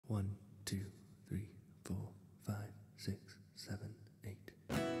1, 2, 3, 4, 5, 6, 7, 8.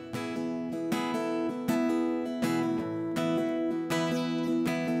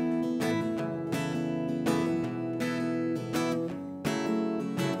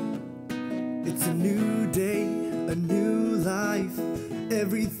 It's a new day, a new life.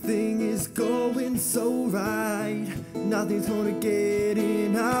 Everything is going so right. Nothing's gonna get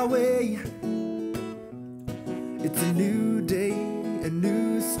in our way. It's a new day, a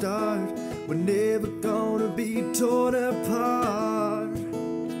new start. We're never gonna be torn apart.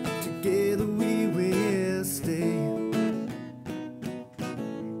 Together we will stay.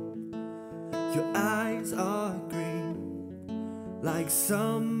 Your eyes are green, like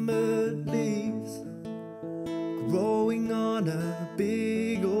summer leaves, growing on a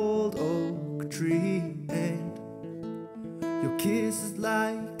big old oak tree. And your kiss is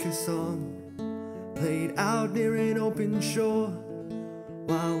like a song played out near an open shore,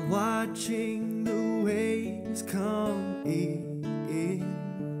 while watching the waves come in.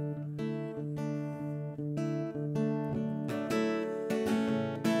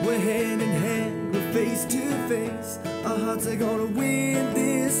 We're hand in hand, we're face to face. Our hearts are gonna win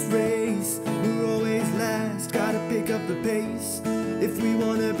this race. We're always last, gotta pick up the pace if we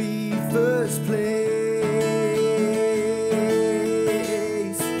wanna be first place.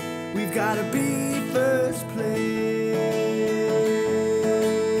 We've gotta be first place.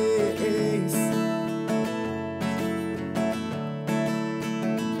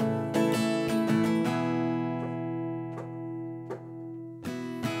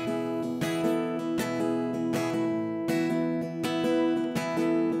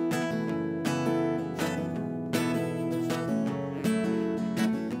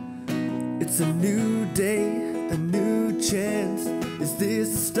 It's a new day, a new chance. Is this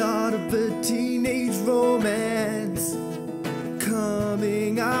the start of a teenage romance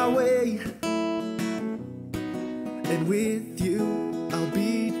coming our way? And with you, I'll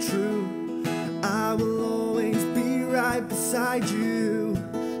be true. I will always be right beside you,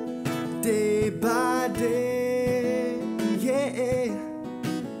 day by day, yeah.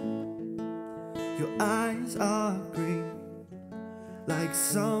 Your eyes are green, like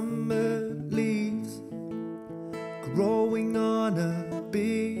summer leaves, growing on a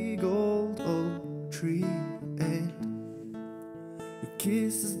big old oak tree. And your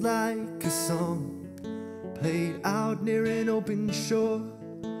kiss is like a song played out near an open shore,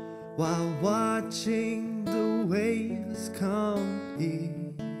 while watching the waves come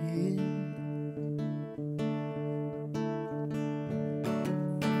in.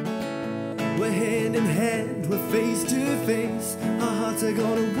 We're hand in hand, we're face to face. Our hearts are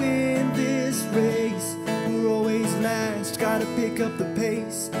gonna win this race. We're always last, gotta pick up the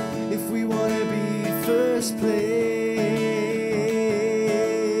pace if we wanna be first place.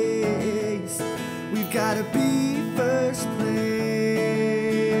 We've gotta be first place.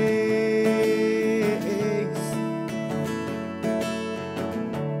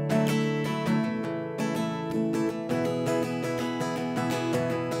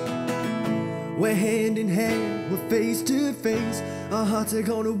 We're hand in hand, we're face to face. Our hearts are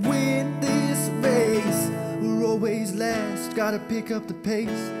gonna win this race. We're always last, gotta pick up the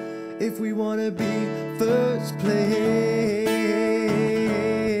pace if we wanna be first place.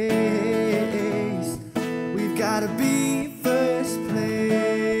 We've gotta be first.